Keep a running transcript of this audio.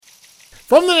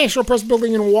From the National Press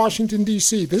Building in Washington,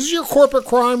 D.C., this is your Corporate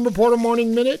Crime Reporter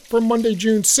Morning Minute for Monday,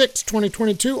 June 6,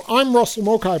 2022. I'm Russell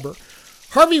Mokhiber.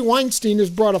 Harvey Weinstein has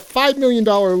brought a $5 million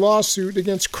lawsuit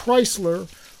against Chrysler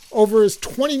over his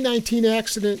 2019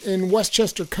 accident in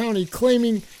Westchester County,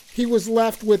 claiming he was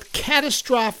left with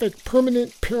catastrophic,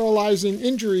 permanent, paralyzing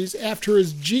injuries after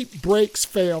his Jeep brakes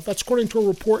failed. That's according to a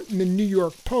report in the New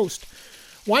York Post.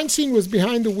 Weinstein was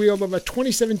behind the wheel of a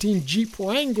 2017 Jeep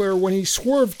Wrangler when he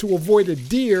swerved to avoid a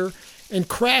deer and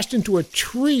crashed into a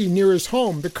tree near his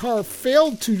home. The car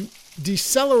failed to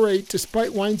decelerate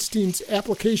despite Weinstein's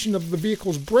application of the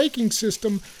vehicle's braking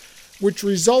system, which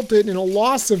resulted in a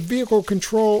loss of vehicle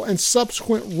control and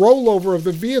subsequent rollover of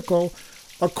the vehicle,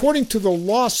 according to the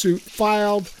lawsuit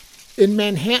filed in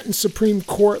Manhattan Supreme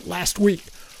Court last week.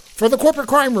 For the Corporate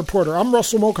Crime Reporter, I'm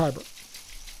Russell Mokhiber.